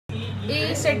এই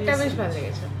সেটটা বেশ ভালো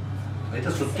লেগেছে। এটা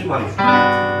সত্যি ভালো।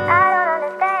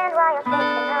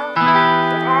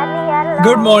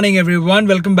 Good morning everyone,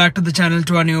 welcome back to the channel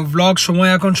to a new blog. সময়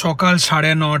এখন সকাল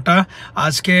 9:30।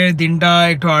 আজকের দিনটা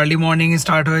একটু আর্লি মর্নিং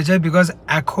স্টার্ট হয়েছে বিকজ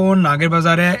এখন নাগের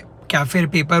বাজারে ক্যাফের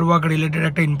পেপার ওয়ার্ক রিলেটেড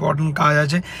একটা ইম্পর্টেন্ট কাজ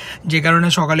আছে, যে কারণে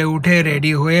সকালে উঠে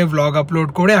রেডি হয়ে ব্লগ আপলোড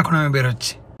করে এখন আমি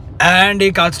বেরোচ্ছি। অ্যান্ড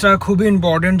এই কাজটা খুবই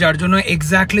ইম্পর্টেন্ট, যার জন্য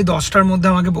এক্স্যাক্টলি 10টার মধ্যে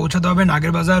আমাকে পৌঁছাতে হবে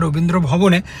নাগের বাজার রবীন্দ্র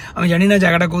ভবনে। আমি জানি না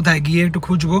জায়গাটা কোথায়, গিয়ে একটু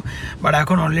খুঁজবো, বাট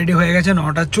এখন অলরেডি হয়ে গেছে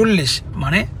 9:40,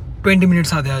 মানে 20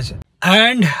 মিনিটস হাতে আছে।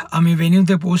 অ্যান্ড আমি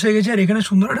ভেনিউতে পৌঁছে গেছি, আর এখানে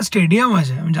সুন্দর একটা স্টেডিয়াম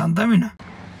আছে, আমি জানতামই না।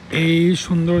 এই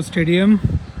সুন্দর স্টেডিয়াম।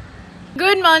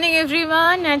 Good morning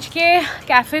everyone. আজকে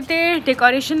ক্যাফেতে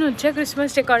ডেকোরেশন হচ্ছে, ক্রিসমাস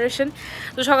ডেকোরেশন।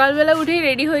 তো সকালবেলা উঠেই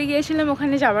রেডি হয়ে গিয়েছিলাম,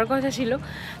 ওখানে যাওয়ার কথা ছিল।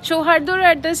 সৌহার্দ্যর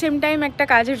অ্যাট দ্য সেম টাইম একটা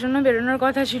কাজের জন্য বেরোনোর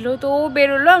কথা ছিল, তো ও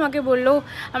বেরোলো, আমাকে বললো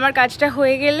আমার কাজটা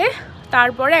হয়ে গেলে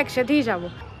তারপরে একসাথেই যাব।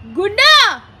 গুড্ডা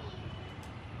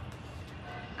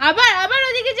আবার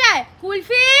ওদিকে যায়,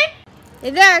 কুলফি এ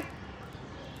দেখ,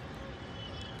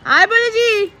 আয় বলেছি।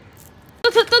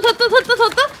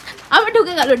 আবার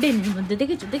ঢুকে গেল ডেনের মধ্যে,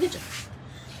 দেখেছো।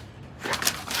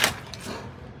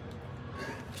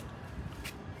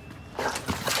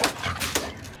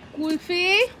 কুলফি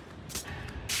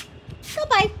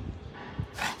বাই,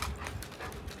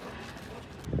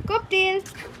 ককটেল,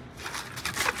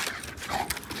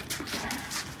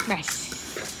 ব্যাস।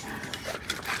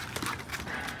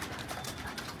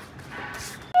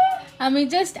 আমি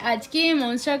জাস্ট আজকে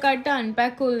মনস্টার কার্ডটা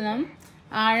আনপ্যাক করলাম,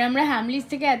 আর আমরা হ্যামলিস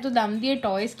থেকে এত দাম দিয়ে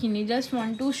টয়েস কিনি। Just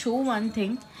want to show one thing.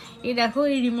 এই দেখো,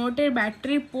 এই রিমোটের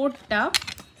ব্যাটারির পোর্টটা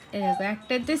দেখো,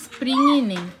 একটাতে স্প্রিংই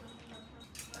নেই।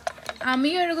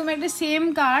 আমিও এরকম একটা সেম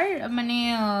কার মানে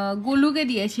গোলুকে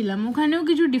দিয়েছিলাম, ওখানেও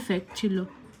কিছু ডিফেক্ট ছিল।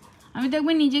 আমি তো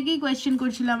একবার নিজেকেই কোয়েশ্চেন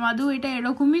করছিলাম, আদৌ এটা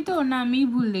এরকমই তো, না আমিই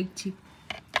ভুল দেখছি।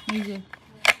 নিজে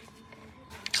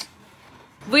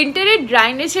উইন্টারের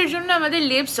ড্রাইনেসের জন্য আমাদের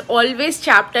লিপস অলওয়েজ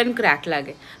চ্যাপড অ্যান্ড ক্র্যাক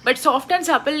লাগে, but soft and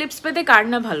supple lips পেতে কার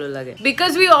না ভালো লাগে।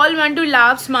 Because we all want to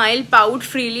love, smile, পাউট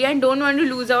freely and don't want to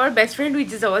lose our best friend which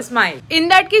is our smile. In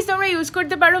that case তোমরা use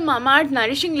করতে পারো Mamaearth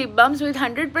nourishing lip balms with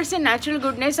 100% natural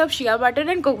goodness of shea butter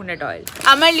and coconut oil.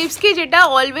 আমার লিপসকে যেটা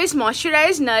always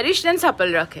moisturise, nourished and supple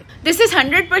রাখে। This is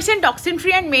 100% toxin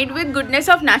free and made with goodness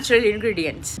of natural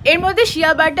ingredients. এর মধ্যে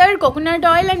shea butter, coconut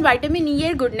oil and vitamin ই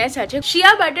এর goodness আছে।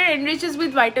 Shea butter এনরিচেস with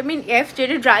vitamin F,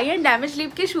 যেটা dry and damage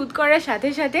লিপকে shoot করার সাথে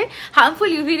সাথে harmful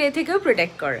UV রে থেকেও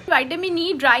প্রোটেক্ট করে। Vitamin E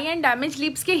dry and damage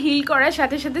লিপসকে hill করার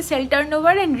সাথে সাথে সেল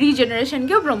টার্নওভার অ্যান্ড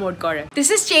রিজেনারেশনকেও প্রমোট করে। This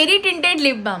is cherry tinted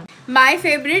lip balm, my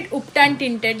favourite উপটান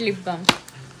tinted lip balm.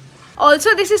 Also,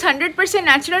 this is 100%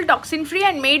 natural, toxin free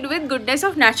and made with goodness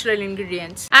of natural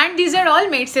ingredients. And these are all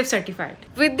Made Safe certified.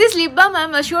 With this lip balm, I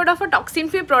am assured of a toxin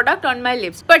free product on my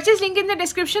lips. Purchase link in the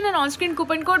description and on-screen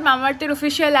coupon code Mamaearth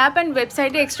official app and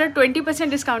website extra 20%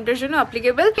 discount is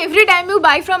applicable. Every time you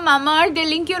buy from Mamaearth, they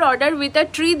link your order with a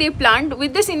tree they plant.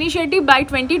 With this initiative by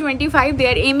 2025, they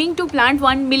are aiming to plant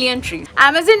 1 million trees.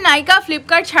 Amazon, Nykaa,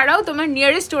 Flipkart ছাড়াও তোমার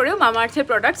nearest স্টোরেও Mamaearth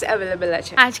products available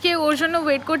আছে। আজকে ওর জন্য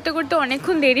wait করতে করতে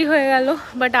অনেকক্ষণ দেরি হয়ে গেল,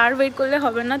 বাট আর ওয়েট করলে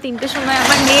হবে না। 3টের সময়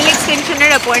আমার নেল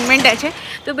এক্সটেনশনের অ্যাপয়েন্টমেন্ট আছে,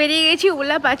 তো বেরিয়ে গেছি।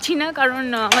 ওলা পাচ্ছি না, কারণ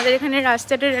আমাদের এখানে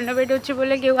রাস্তাটা রেনোভেট হচ্ছে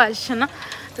বলে কেউ আসছে না।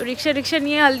 তো রিক্সা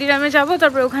নিয়ে হালদিরামে যাবো,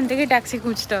 তারপর ওখান থেকে ট্যাক্সি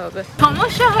খুঁজতে হবে।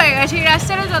 সমস্যা হয়ে গেছে, এই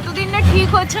রাস্তাটা যতদিন না ঠিক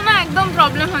হচ্ছে না, একদম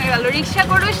প্রবলেম হয়ে গেল। রিক্সা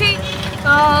করেও সেই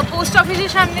পোস্ট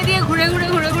অফিসের সামনে দিয়ে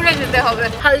ঘুরে যেতে হবে।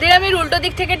 হালদিরামের উল্টো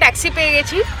দিক থেকে ট্যাক্সি পেয়ে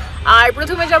গেছি, আর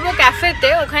প্রথমে যাব ক্যাফেতে,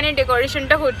 ওখানে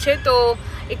ডেকোরেশনটা হচ্ছে, তো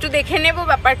একটু দেখে নেব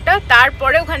ব্যাপারটা।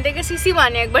 তারপরে ওখান থেকে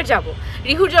CC1 একবার যাব।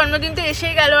 রিহুর জন্মদিন তো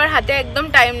এসেই গেল, আর হাতে একদম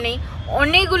টাইম নেই,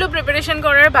 অনেকগুলো প্রিপারেশন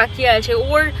করার বাকি আছে।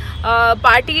 ওর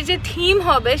পার্টির যে থিম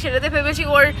হবে সেটাতে ভেবেছি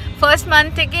ওর ফার্স্ট মান্থ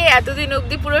থেকে এতদিন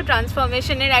অবধি পুরো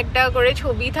ট্রান্সফরমেশনের একটা করে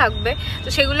ছবি থাকবে, তো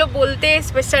সেগুলো বলতে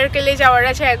স্পেস সার্কেলে যাওয়ার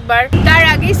আছে একবার। তার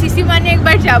আগে CC1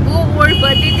 একবার যাব। ওর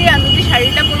বার্থডেতে আমি যে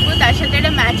শাড়িটা পরবো তার সাথে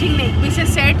একটা ম্যাচিং নেকপিসের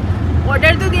সেট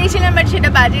অর্ডার তো দিয়েছিলাম, বাট সেটা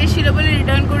বাজে ছিল বলে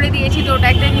রিটার্ন করে দিয়েছি, তো ওটা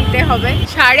একটা নিতে হবে।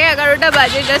 11:30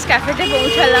 বাজে জাস্ট ক্যাফেতে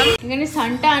পৌঁছালাম। এখানে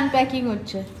সানটা আনপ্যাকিং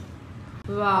হচ্ছে।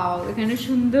 ওয়াও, এখানে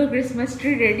সুন্দর ক্রিসমাস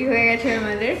ট্রি রেডি হয়ে গেছে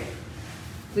আমাদের,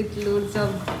 with loads of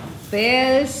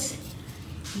bells,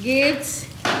 gifts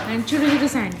and ছোটো ছোটো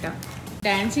সান্টা।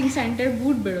 ড্যান্সিং সান্টার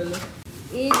বুট বেরোলো।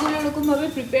 এইগুলো এরকমভাবে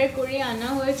প্রিপেয়ার করিয়ে আনা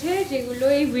হয়েছে, যেগুলো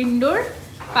এই উইন্ডোর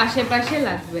পাশে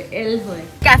লাগবে এল হয়ে।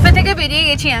 ক্যাফে থেকে বেরিয়ে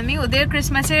গেছি আমি, ওদের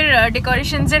ক্রিসমাসের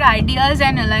ডেকোরেশনসের আইডিয়াস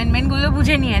অ্যান্ড অ্যালাইনমেন্টগুলো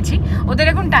বুঝে নিয়েছি। ওদের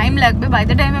এখন টাইম লাগবে, বাই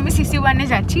দ্য টাইম আমি CC1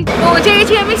 যাচ্ছি। পৌঁছে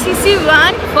গেছি আমি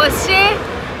CC1। ফার্স্টে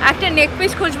একটা নেক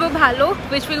পিস খুঁজবো ভালো,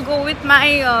 which will go with my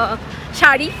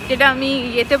sari, যেটা আমি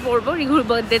ইয়েতে পরবো রিহুর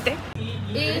বার্থডেতে।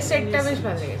 এই সেটটা বেশ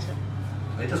ভালো লেগেছে।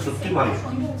 এটা সত্যি ভালো।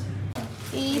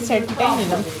 এই সেটটাই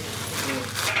নিলাম।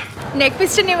 নেক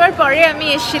পিসটা নেওয়ার পরে আমি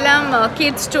এসেছিলাম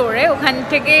কিড স্টোরে, ওখান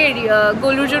থেকে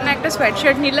গোলুর জন্য একটা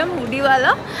সোয়েটশার্ট নিলাম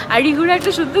হুডিওয়ালা, আর রিহুর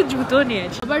একটা সুন্দর জুতো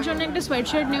নিয়েছি। বাবার জন্য একটা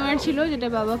সোয়েটশার্ট নেওয়ার ছিল যেটা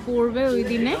বাবা পরবে ওই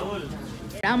দিনে।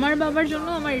 আমার বাবার জন্য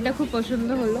আমার এটা খুব পছন্দ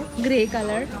হলো, গ্রে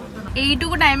কালার।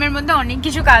 এইটুকু টাইমের মধ্যে অনেক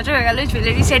কিছু কাজ হয়ে গেল,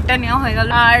 জুয়েলারি সেটটা নেওয়া হয়ে গেল।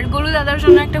 আর গোলু দাদার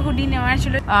জন্য একটা হুডি নেওয়ার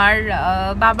ছিল, আর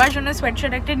বাবার জন্য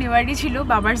সোয়েটশার্ট একটা নেওয়ারই ছিল।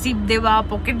 বাবার জিপ দেওয়া,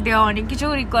 পকেট দেওয়া, অনেক কিছু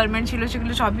রিকোয়ারমেন্ট ছিল,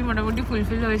 সেগুলো সবই মোটামুটি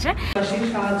ফুলফিল হয়েছে।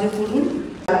 সাহায্য করুন,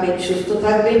 সুস্থ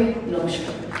থাকবেন।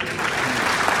 নমস্কার।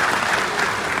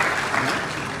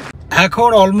 এখন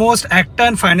অলমোস্ট একটা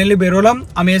ফাইনালি বেরোলাম।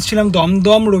 আমি এসেছিলাম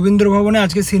দমদম রবীন্দ্র ভবনে,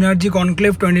 আজকে সিনার্জি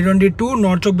কনক্লেভ 2022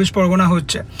 নর্থ 24 পরগনা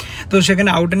হচ্ছে, তো সেখানে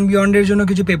আউট অ্যান্ড বিয়ন্ডের জন্য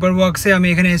কিছু পেপার ওয়ার্কসে আমি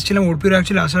এখানে এসেছিলাম। অর্পির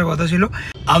অ্যাকচুয়ালি আসার কথা ছিল।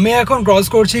 আমি এখন ক্রস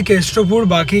করছি কেষ্টপুর।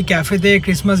 বাকি ক্যাফেতে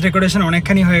ক্রিসমাস ডেকোরেশন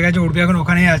অনেকখানি হয়ে গেছে, অর্পি এখন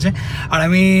ওখানেই আছে, আর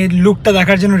আমি লুকটা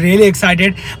দেখার জন্য রিয়েলি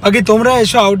এক্সাইটেড। বাকি তোমরা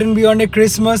এসো out and বিয়ন্ডে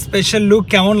Christmas special look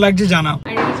কেমন লাগছে জানাও।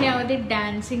 আর এই যে আমাদের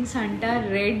ডান্সিং সান্টা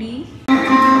রেডি।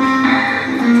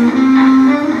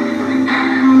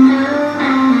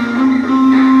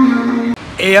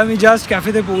 এই আমি জাস্ট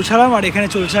ক্যাফেতে পৌঁছালাম, আর এখানে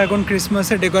চলছে এখন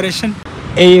ক্রিসমাসের ডেকোরেশন।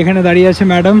 এই এখানে দাঁড়িয়ে আছে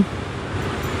ম্যাডাম।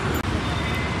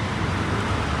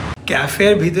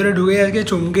 ক্যাফের ভিতরে ঢুকে আজকে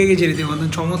চমকে গেছে রীতিমতন,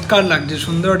 চমৎকার লাগছে,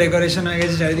 সুন্দর ডেকোরেশন হয়ে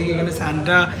গেছে চারিদিকে। এখানে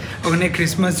সান্টা, ওখানে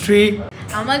ক্রিসমাস ট্রি।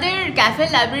 আমাদের ক্যাফে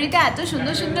লাইব্রেরিতে এত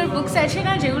সুন্দর সুন্দর বুকস আছে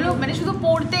না, যেগুলো মানে শুধু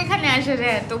পড়তে এখানে আসে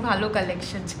যায়। এত ভালো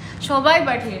কালেকশন সবাই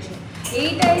পাঠিয়েছে।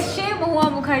 এইটা এসছে মহুয়া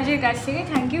মুখার্জির কাছ থেকে,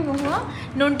 থ্যাংক ইউ মহুয়া।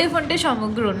 নন্টে ফন্টে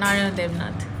সমগ্র নারায়ণ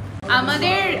দেবনাথ।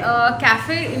 আমাদের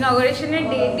ক্যাফের ইনগরেশনের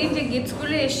ডে দিন যে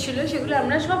গিফটসগুলো এসেছিলো সেগুলো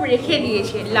আমরা সব রেখে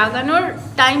দিয়েছি, লাগানোর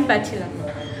টাইম পাচ্ছিলাম।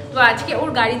 তো আজকে ওর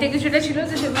গাড়িতে কিছুটা ছিল,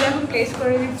 তো সেগুলো এখন প্লেস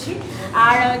করে দিচ্ছি।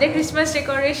 আর আমাদের ক্রিসমাস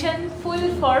ডেকোরেশন ফুল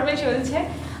ফর্মে চলছে।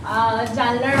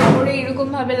 জানলার ওপরে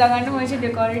এরকমভাবে লাগানো হয়েছে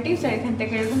ডেকোরেটিভস, আর এখান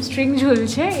থেকে এরকম স্ট্রিং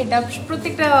ঝুলছে। এটা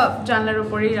প্রত্যেকটা জানলার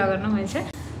ওপরেই লাগানো হয়েছে।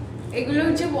 এগুলো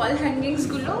হচ্ছে ওয়াল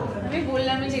হ্যাঙ্গিংসগুলো, আমি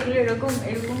বললাম যেগুলো এরকম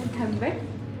এরকম থাকবে।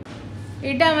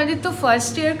 এটা আমাদের তো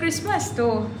ফার্স্ট ইয়ার ক্রিসমাস, তো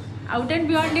আউট অ্যান্ড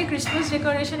বিয়ন্ডে ক্রিসমাস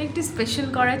ডেকোরেশন একটু স্পেশাল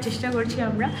করার চেষ্টা করছি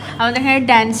আমরা। আমাদের এখানে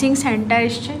ড্যান্সিং সেন্টা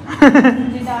এসছে,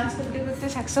 যে ডান্স করতে করতে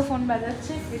স্যাক্সোফোন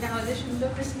বাজাচ্ছে। এটা আমাদের সুন্দর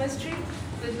Christmas tree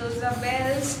with those of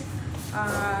bells,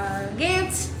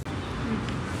 gifts.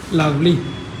 Lovely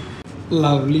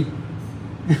lovely.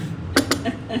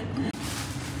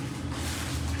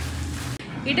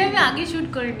 এটা আমি আগে শুট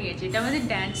করে নিয়েছি। এটা আমাদের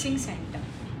ড্যান্সিং সেন্টা,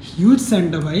 হিউজ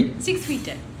সেন্টা ভাই, 6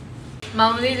 ফিটার।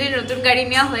 মামুদিদের নতুন গাড়ি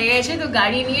নেওয়া হয়ে গেছে, তো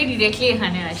গাড়ি নিয়ে ডিরেক্টলি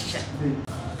এখানে আসছে।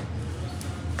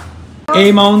 এই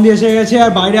মাউন্দি এসে গেছে,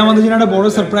 আর বাইরে আমাদের জন্য একটা বড়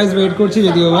সারপ্রাইজ ওয়েট করছে।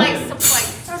 যদিও বা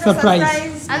সারপ্রাইজ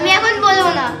আমি এখন বলবো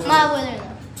না, মা বলবে না।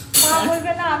 মা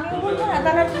বলবে না, আমিও বলবো না,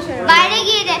 তাহলে কিসের? বাইরে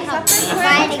গিয়ে দেখো,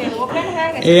 বাইরে গিয়ে ওপেন হয়ে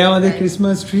গেছে। এই আমাদের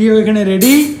ক্রিসমাস ট্রি ওখানে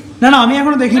রেডি। না না, আমি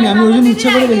এখনো দেখিনি, আমি ওই জন্য ইচ্ছা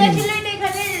করে দেখিনি।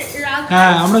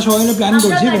 হ্যাঁ, আমরা সবাই মিলে প্ল্যান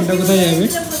করছি কোনটা কোথায় যাবে।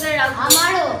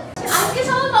 আমারও আজকে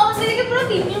সব মামুদিকে পুরো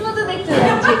তিন্নির মতো দেখতে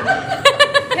লাগছে।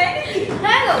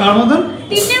 হ্যাঁ গো, কার মতন?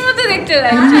 তিন্নির মতো দেখতে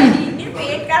লাগছে।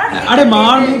 আরে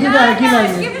মার মেয়েকে তো একই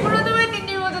লাগে। আজকে পুরো তোমার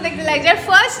তিন্নির মতো দেখতে লাগছে। আর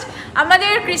ফার্স্ট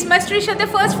আমাদের ক্রিসমাস ট্রির সাথে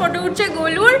ফার্স্ট ফটো উঠছে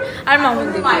গোলুর আর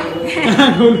মামুদি।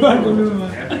 গোলু আর গোলুর মা।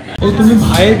 ও তুমি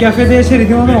ভাইয়ের ক্যাফেতে এসে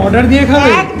রীতিমতো অর্ডার দিয়ে খাবে?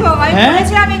 একদম, আমি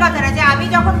বলেছিলাম এই কথাটা যে আমি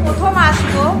যখন প্রথম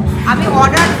আসবো আমি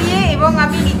অর্ডার দিয়ে এবং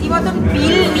আমি রীতিমতন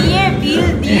বিল দিয়ে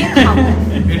খাবো।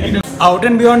 Out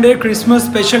and বিয়ন্ডের Christmas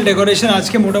special decoration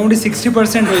আজকে মোটামুটি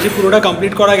 60% হয়েছে, পুরোটা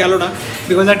কমপ্লিট করা গেল না,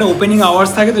 বিকজ একটা ওপেনিং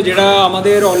আওয়ার্স থাকে, তো যেটা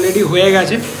আমাদের অলরেডি হয়ে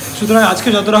গেছে। সুতরাং আজকে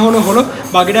যতটা হলো,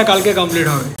 বাকিটা কালকে কমপ্লিট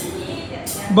হবে।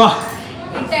 বাহ,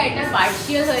 এটা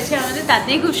পার্সিয়াল হয়েছে আমাদের,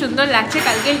 তাতেই খুব সুন্দর লাগছে।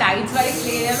 কালকে লাইটস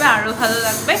লেগে যাবে, আরও ভালো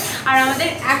লাগবে। আর আমাদের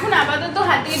এখন আপাতত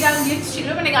হাতে যা গিফট ছিল,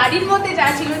 মানে গাড়ির মধ্যে যা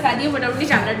ছিল তা দিয়ে মোটামুটি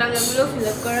টাঙ্গাগুলো ফিল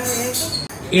আপ করা হয়ে গেছে।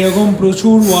 এরকম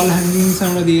প্রচুর ওয়াল হ্যাঙ্গিংস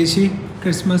আমরা দিয়েছি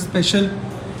ক্রিসমাস স্পেশাল।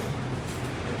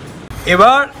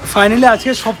 এবার ফাইনালি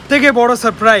আজকে সব থেকে বড়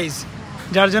সারপ্রাইজ,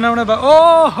 যার জন্য আমরা ও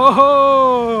হো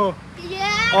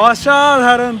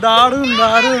অসাধারণ, দারুণ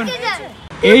দারুণ।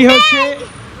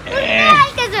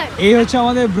 এই হচ্ছে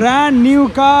আমাদের ব্র্যান্ড নিউ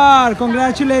কার।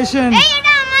 কংগ্রাচুলেশন।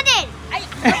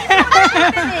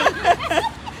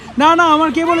 না না, আমার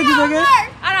কে বলেছি তোকে?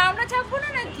 আর আমরা চাপবো না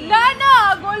নাকি? না না,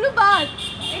 গোলু বাদ,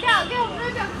 এটা আগে আমরা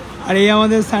চাপবো। আর এই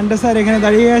আমাদের সান্টা স্যার এখানে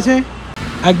দাঁড়িয়ে গেছে,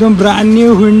 একদম brand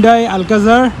new Hyundai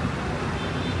আলকাজার।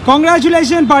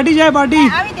 Congratulation. Party যায়, পার্টি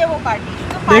আমি দেবো পার্টি,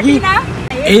 দেখি।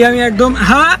 এই আমি একদম,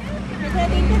 হ্যাঁ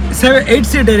 8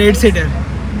 সিটার,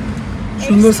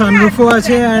 সুন্দর সানরুফও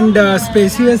আছে অ্যান্ড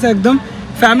স্পেসিয়াস, একদম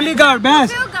ফ্যামিলি কার। ব্যাস,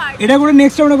 এটা করে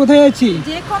নেক্সট আমরা কোথায় যাচ্ছি?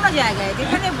 যে কোনো জায়গায়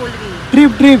যেখানে বলবি,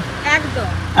 ট্রিপ একদম।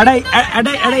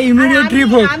 একটা ইমিডিয়েট ট্রিপ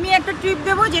হোক। আমি একটা ট্রিপ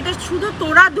দেবো যেটা শুধু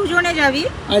তোরা দুজনে যাবি।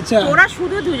 আচ্ছা, তোরা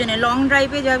শুধু দুজনে লং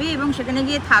ড্রাইভে যাবি এবং সেখানে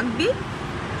গিয়ে থাকবি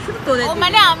শুধু তোদের। ও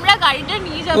মানে আমরা গাড়িটা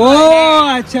নিয়ে যাব। ও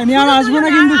আচ্ছা, নিয়ে আর আসবো না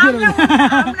কিন্তু ফেরত।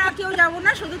 আমরা কেউ যাব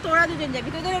না, শুধু তোরা দুজন যাবি।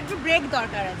 তোদের একটু ব্রেক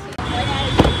দরকার আছে।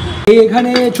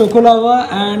 এখানে চোকোলাভা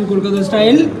এন্ড কলকাতা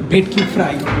স্টাইল ভেটকি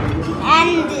fry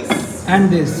and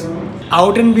this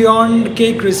out and beyond কে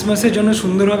ক্রিসমাসের জন্য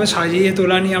সুন্দরভাবে সাজিয়ে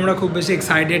তোলা নিয়ে আমরা খুব বেশি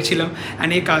এক্সাইটেড ছিলাম।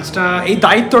 অ্যান্ড এই কাজটা, এই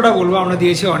দায়িত্বটা বলবো আমরা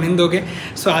দিয়েছি অনিন্দকে।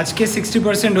 সো আজকে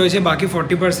 60% হয়েছে, বাকি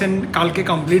 40% কালকে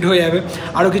কমপ্লিট হয়ে যাবে।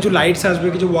 আরও কিছু লাইটস আসবে,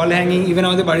 কিছু ওয়াল হ্যাঙ্গিং, ইভেন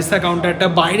আমাদের বারিস্তা কাউন্টারটা,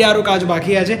 বাইরে আরও কাজ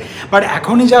বাকি আছে। বাট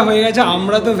এখনই যা হয়ে গেছে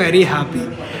আমরা তো very happy.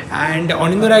 And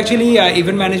অনিন্দর actually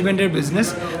event ম্যানেজমেন্টের বিজনেস,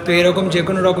 তো এরকম যে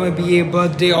কোনো রকমের বিয়ে,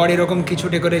 বার্থডে আর এরকম কিছু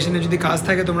ডেকোরেশনের যদি কাজ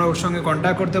থাকে তোমরা ওর সঙ্গে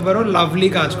কন্ট্যাক্ট করতে পারো। লাভলি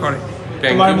কাজ করে।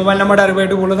 তোমার মোবাইল নাম্বারটা আরেকবার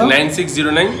একটু বলে দাও।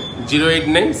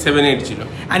 9609089780।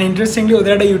 অ্যান্ড ইন্টারেস্টিংলি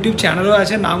ওদের একটা ইউটিউব চ্যানেলও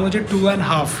আছে, নাম হচ্ছে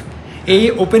 2.5। এই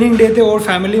ওপেনিং ডেতে ওর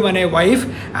ফ্যামিলি মানে ওয়াইফ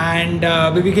অ্যান্ড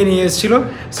বেবিকে নিয়ে এসেছিলো।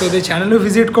 সো ওদের চ্যানেলও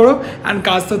ভিজিট করো। অ্যান্ড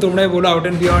কাজ তো তোমরাই বলো, আউট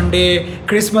অ্যান্ড বিয়ন্ডে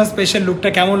ক্রিসমাস স্পেশাল লুকটা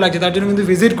কেমন লাগছে, তার জন্য কিন্তু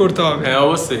ভিজিট করতে হবে। হ্যাঁ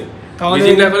অবশ্যই,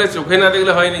 চোখে না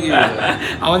দেখলে হয় নাকি।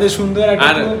 আমাদের সুন্দর আর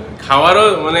খাওয়ারও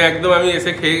মানে একদম আমি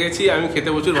এসে খেয়ে গেছি, আমি খেতে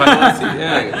প্রচুর ভালোবাসি।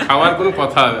 হ্যাঁ, খাওয়ার কোনো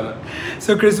কথা হবে না।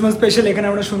 সো ক্রিসমাস স্পেশাল এখানে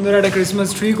আমরা সুন্দর একটা ক্রিসমাস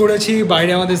ট্রি করেছি,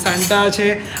 বাইরে আমাদের সান্টা আছে,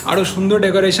 আরও সুন্দর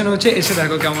ডেকোরেশন হচ্ছে। এসে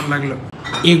দেখো কেমন লাগলো।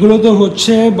 এগুলো তো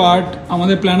হচ্ছে, বাট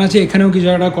আমাদের প্ল্যান আছে এখানেও কিছু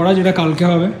একটা করা, যেটা কালকে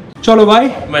হবে। চলো ভাই,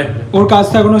 ওর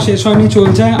কাজটা এখনো শেষ হয়নি,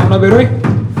 চলছে, আমরা বেরোই।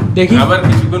 দেখি আবার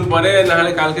কিছুক্ষণ পরে, না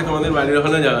হলে কালকে তোমাদের বাড়ির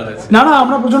ওখানে যাওয়ার আছে। না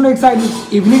আমরা প্রচন্ড এক্সাইটেড,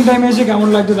 ইভিনিং টাইমে এসে কেমন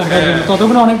লাগছে দেখার জন্য,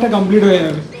 ততক্ষণ অনেকটা কমপ্লিট হয়ে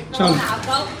যাবে। চলো।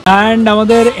 অ্যান্ড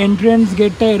আমাদের এন্ট্রেন্স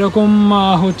গেটটা এরকম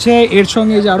হচ্ছে, এর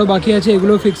সঙ্গে যে আরও বাকি আছে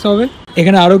এগুলো ফিক্স হবে।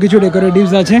 এখানে আরও কিছু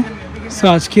ডেকোরেটিভস আছে। সো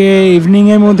আজকে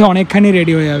ইভিনিংয়ের মধ্যে অনেকখানি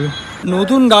রেডি হয়ে যাবে।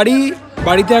 নতুন গাড়ি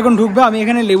বাড়িতে এখন ঢুকবে। আমি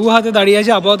এখানে লেবু হাতে দাঁড়িয়ে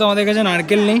আছি, আপাতত আমাদের কাছে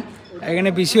নারকেল নেই। এখানে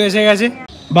পিসিও এসে গেছে,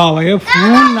 বাবা এ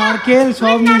ফুল নারকেল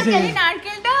সব নিয়ে এসে গেছে।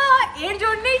 নারকেলটা এর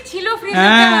জন্যই ছিল ফ্রিজে।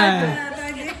 হ্যাঁ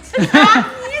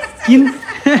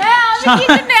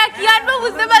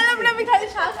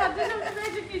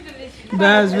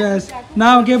ব্যাস ব্যাস,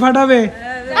 নাও কে ফাটাবে?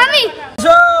 আমি।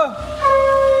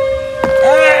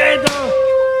 এই তো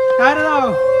কারে দাও।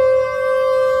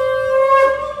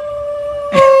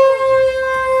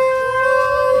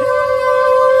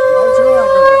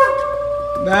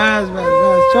 ব্যাস ব্যাস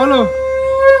ব্যাস, চলো।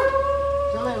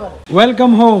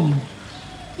 Welcome home.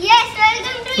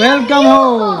 Welcome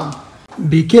home.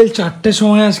 বিকেল 4টের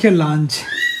সময় আজকে লাঞ্চ,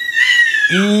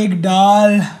 এগ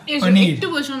ডাল পনির। একটু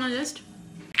বসো না জাস্ট।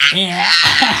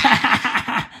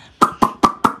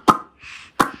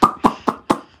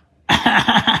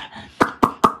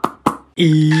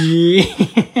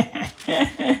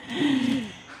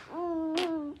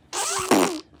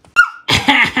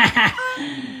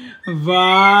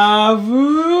 বাবু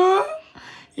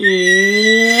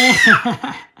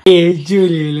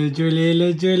চলে এলো চলে এলো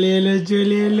চলে এলো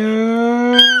চলে এলো,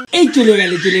 এই চলে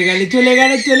গেল চলে গেল চলে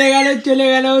গেল চলে গেল চলে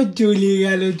গেল চলে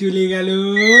গেল চলে গেল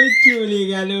চলে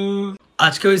গেল।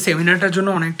 আজকে ওই সেমিনারটার জন্য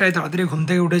অনেকটাই তাড়াতাড়ি ঘুম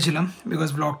থেকে উঠেছিলাম, বিকজ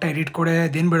ব্লগটা এডিট করে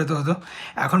দিন বেরোতে হতো।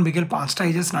 এখন বিকেল 5টা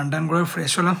এই যে স্নান টান করে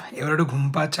ফ্রেশ হলাম, এবার একটু ঘুম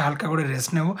পাচ্ছে, হালকা করে রেস্ট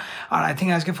নেবো। আর আই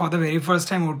থিঙ্ক আজকে for the very first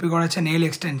time উর্পি করাচ্ছে নেল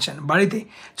এক্সটেনশন বাড়িতে,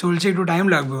 চলছে, একটু টাইম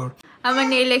লাগবে ওর। আমার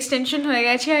নেল এক্সটেনশন হয়ে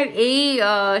গেছে, আর এই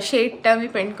শেডটা আমি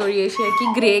পেন্ট করিয়েছি আর কি,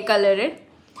 গ্রে কালারের,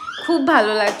 খুব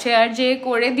ভালো লাগছে। আর যে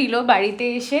করে দিল বাড়িতে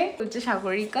এসে হচ্ছে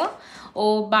সাগরিকা, ও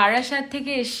বারাসাত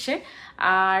থেকে এসছে।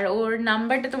 আর ওর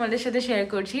নাম্বারটা তোমাদের সাথে শেয়ার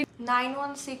করছি,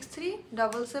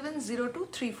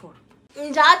 9163770234।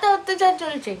 যা তো অত্যাচার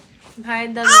চলছে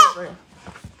ভাইয়ের দাদার উপরে।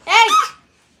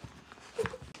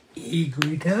 এই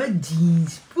ঘড়িটা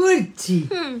জিন্স পরছি,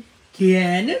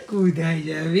 কেন কোথায়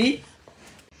যাবি?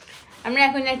 আমরা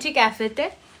এখন যাচ্ছি ক্যাফেতে।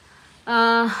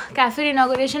 ক্যাফের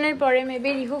ইনগরেশনের পরে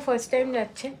মেবি রিহু ফার্স্ট টাইম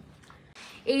যাচ্ছে।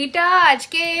 এইটা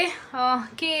আজকে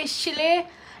কে এসছিলে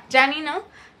জানি না,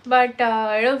 বাট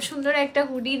এরকম সুন্দর একটা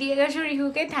হুডি দিয়ে গেছো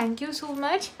রিহুকে, থ্যাংক ইউ সো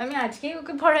মাচ। আমি আজকেই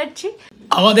ওকে পড়াচ্ছি।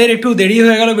 আমাদের একটু দেরি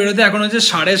হয়ে গেল বেরোতে, এখন হচ্ছে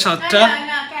 7:30।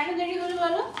 কেন দেরি হলো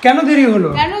বলো? কেন দেরি হলো?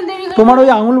 কেন দেরি হলো? তোমার ওই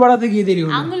আঙুল বাড়াতে গিয়ে দেরি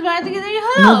হলো। আঙুল বাড়াতে গিয়ে দেরি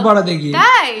হলো? নখ বাড়াতে গিয়ে।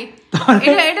 তাই?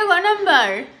 এটা কত নাম্বার?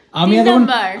 আমি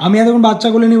এতক্ষণ বাচ্চা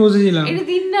কোলে নিয়ে বসেছিলাম। এটা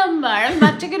 3 নাম্বার। আমি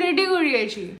বাচ্চাকে রেডি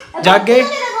করিয়েছি। যাকে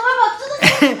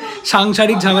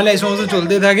সাংসারিক ঝামেলা এই সমস্ত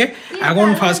চলতে থাকে। এখন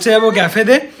ফার্স্টে যাবো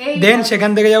ক্যাফেতে, দেন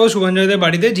সেখান থেকে যাবো শুভঞ্জয়দের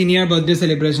বাড়িতে জিনিয়ার বার্থডে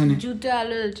সেলিব্রেশনে। জুতো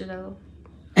আলো জ্বলছে দেখো।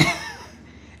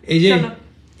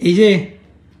 এই যে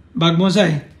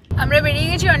বাগমশাই, আমরা বেরিয়ে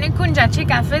গেছি, অনেকক্ষণ যাচ্ছি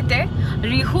ক্যাফেতে।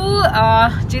 রিহু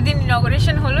যেদিন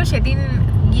ইনগরেশন হলো সেদিন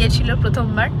গিয়েছিল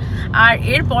প্রথমবার, আর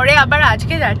এরপরে আবার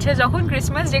আজকে যাচ্ছে যখন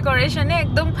ক্রিসমাস ডেকোরেশনে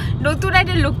একদম নতুন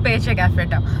একটা লুক পেয়েছে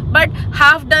ক্যাফেটা। বাট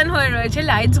হাফ ডান হয়ে রয়েছে,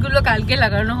 লাইটসগুলো কালকে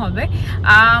লাগানো হবে।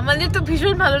 আমাদের তো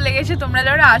ভীষণ ভালো লেগেছে। তোমরা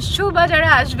যারা আসছো বা যারা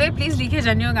আসবে প্লিজ লিখে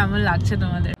জানিও কেমন লাগছে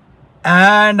তোমাদের।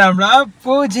 অ্যান্ড আমরা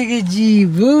পৌঁছে গেছি।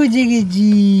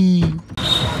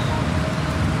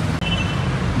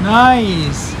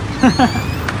 নাইস।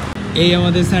 এই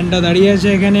আমাদের স্যান্টা দাঁড়িয়ে আছে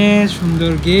এখানে,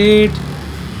 সুন্দর গেট।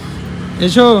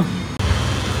 এসো।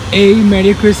 এই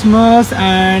merry Christmas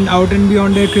and out and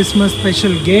বিয়ন্ডের Christmas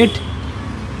special gate.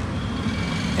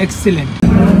 Excellent.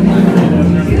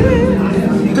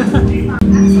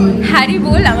 Harry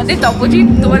বল, আমাদের তপজিৎ,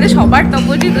 তোমাদের সবার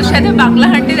তপজিৎ, ওর সাথে বাংলা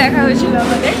হান্ডি দেখা হয়েছিল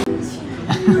আমাদের।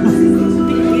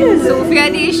 সোফিয়া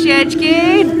দি আজকে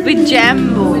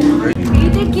বিজাম্বো।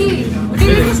 এটা কি? ওটা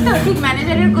দেখিস তো, ঠিক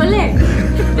ম্যানেজারের কোলে।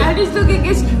 দ্যাট ইজ তোকে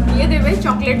গেস্ট দিয়ে দেবে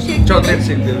চকলেট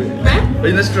শেক দেবে। হ্যাঁ,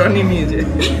 ওই না স্ট্র নিয়েছে।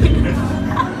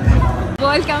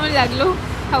 বল কেমন লাগলো?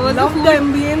 Love the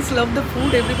ambience, love the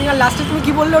food, everything. And last তুমি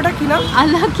কি বললে ওটা কি না?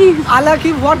 Alaki,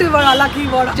 whatever, Alaki,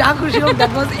 যা খুশি হোক,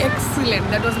 that was excellent.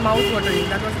 That was mouth watering.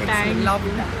 That was excellent. Love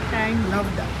that. Love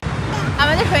that.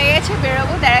 আমাদের হয়ে গেছে,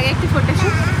 বেরোবো। তার আগে একটি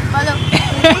ফটোশুট। বলো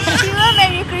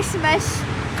মেরি ক্রিসমাস।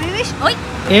 ওই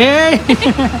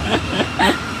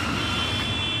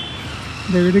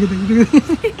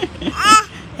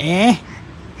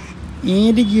এই দেখি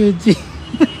এটা কি হচ্ছে?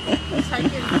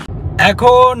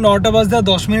 এখন 9টা বাজতে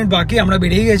 10 মিনিট বাকি, আমরা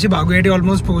বেরিয়ে গেছি, বাগুইহাটি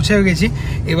অলমোস্ট পৌঁছে গেছি।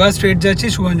 এবার স্ট্রেট যাচ্ছি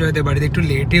সুবঞ্জয়দের বাড়িতে। একটু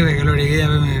লেটই হয়ে গেল, রেগে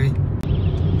যাবে মেবি।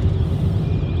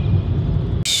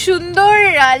 সুন্দর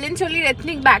লিনচলির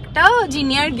এথনিক ব্যাগটা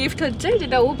জিনিয়ার গিফট হচ্ছে,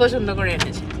 যেটা ও পছন্দ করে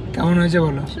এনেছে। কেমন হয়েছে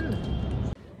বলো?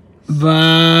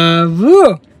 বাবু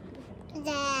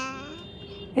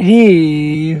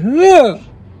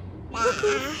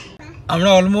আমরা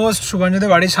অলমোস্ট সুবঞ্জদের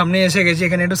বাড়ির সামনে এসে গেছি।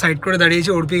 এখানে একটু সাইড করে দাঁড়িয়েছি,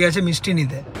 অর্পি গেছে মিষ্টি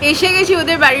নিতে। এসে গেছি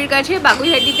ওদের বাড়ির কাছে,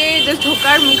 বাগুইহাটিতে জাস্ট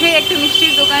ঢোকার মুখে একটা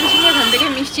মিষ্টির দোকান ছিল, এখান থেকে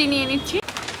মিষ্টি নিয়ে নিচ্ছি।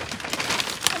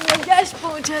 আমরা জাস্ট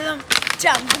পৌঁছালাম,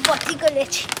 চাম্পু পটি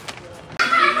করেছি।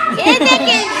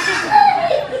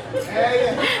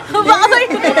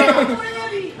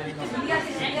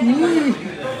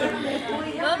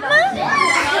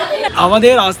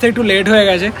 আমাদের আসতে একটু লেট হয়ে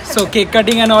গেছে, so cake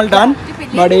cutting and all done.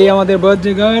 But এই আমাদের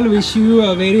birthday girl, wish you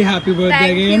a very happy birthday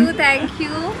again. Thank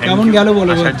you. কেমন গেল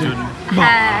বলো বার্থডে?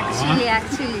 হ্যাঁ,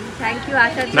 অ্যাকচুয়ালি থ্যাংক ইউ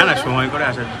আসার জন্য। না সময় করে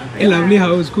আসার জন্য। এই লাভলি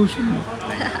হাউস খুব সুন্দর।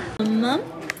 মাম্মা,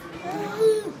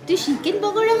 তুই চিকেন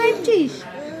পকোড়া খাচ্ছিস?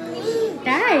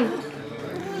 তাই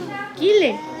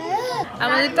কিলে?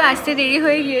 আমাদের তো আসতে দেরি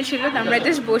হয়ে গিয়েছিল, আমরা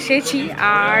জাস্ট বসেছি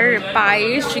আর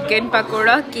পায়েস, চিকেন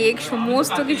পকোড়া, কেক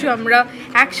সমস্ত কিছু আমরা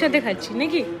একসাথে খাচ্ছি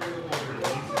নাকি।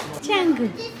 চ্যাঙ্গু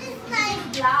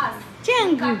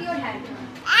চ্যাঙ্গু।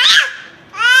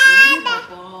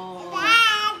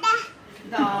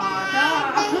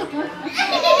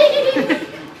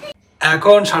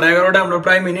 এখন 11:30, আমরা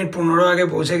প্রায় মিনিট 15 আগে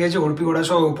পৌঁছে গেছি। অর্পি ওরা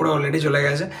সব উপরে অলরেডি চলে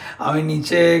গেছে, আমি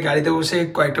নিচে গাড়িতে বসে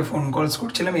কয়েকটা ফোন কলস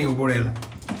করছিলাম, এই উপরে এলাম।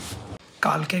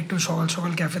 কালকে একটু সকাল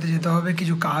সকাল ক্যাফেতে যেতে হবে,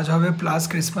 কিছু কাজ হবে, প্লাস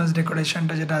ক্রিসমাস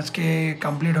ডেকোরেশনটা যেটা আজকে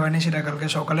কমপ্লিট হয়নি সেটা কালকে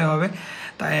সকালে হবে।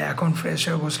 তাই এখন ফ্রেশ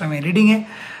হয়ে বসলাম এডিটিংয়ে।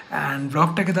 অ্যান্ড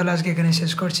ব্লগটাকে তাহলে আজকে এখানে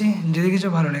শেষ করছি। যদি কিছু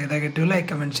ভালো লাগে থাকে do like,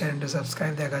 comment, share and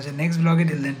subscribe. দেখা আছে নেক্সট ব্লগে।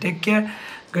 Till then take care,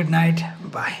 good night,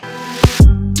 by.